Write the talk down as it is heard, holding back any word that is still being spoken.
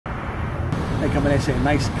They come in, they say a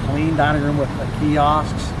nice clean dining room with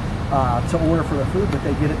kiosks to order for their food, but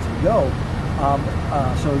they get it to go.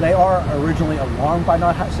 So they are originally alarmed by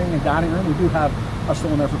not seeing a dining room. We do have a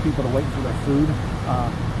stool in there for people to wait for their food.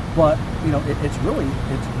 But you know, it's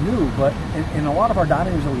new, but in a lot of our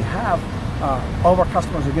dining rooms that we have, all of our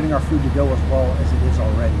customers are getting our food to go as well as it is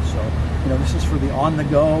already. So, you know, this is for the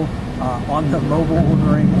on-the-go, on the mobile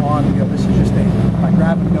ordering, this is just a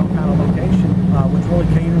grab-and-go kind of location, which really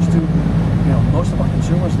caters to, you know, most of our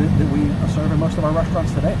consumers that we serve in most of our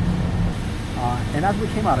restaurants today. And as we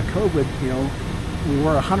came out of COVID, you know, we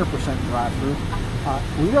were 100% drive-through.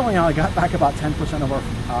 We only got back about 10% of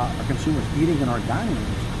our consumers eating in our dining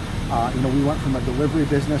rooms. You know, we went from a delivery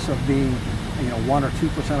business of being, you know, 1 or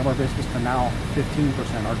 2% of our business to now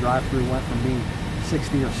 15%. Our drive-through went from being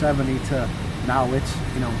 60 or 70 to now it's,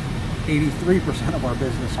 you know, 83% of our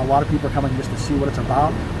business. A lot of people are coming just to see what it's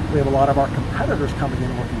about. We have a lot of our competitors coming in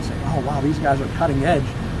looking and saying, oh wow, these guys are cutting edge.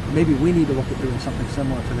 Maybe we need to look at doing something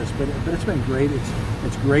similar to this. But it's been great.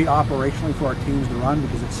 It's great operationally for our teams to run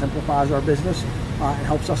because it simplifies our business. It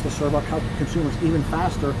helps us to serve our consumers even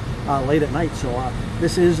faster late at night. So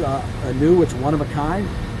this is new. It's one of a kind.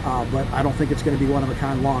 But I don't think it's going to be one of a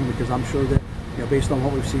kind long, because I'm sure that, you know, based on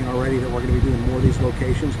what we've seen already, that we're going to be doing more of these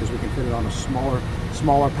locations because we can fit it on a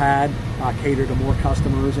smaller pad, cater to more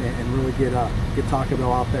customers, and really get Taco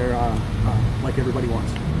Bell out there like everybody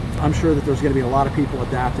wants. I'm sure that there's going to be a lot of people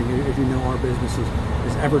adapting. As you know, our business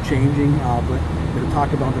is ever changing, but the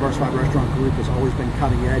Taco Bell Diversified Restaurant Group has always been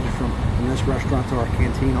cutting edge, from this restaurant to our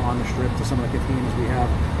cantina on the Strip to some of the cantinas we have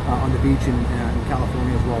on the beach in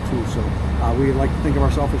California as well too. So we like to think of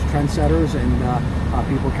ourselves as trendsetters, and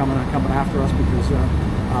people are coming after us because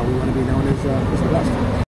we want to be known as the best.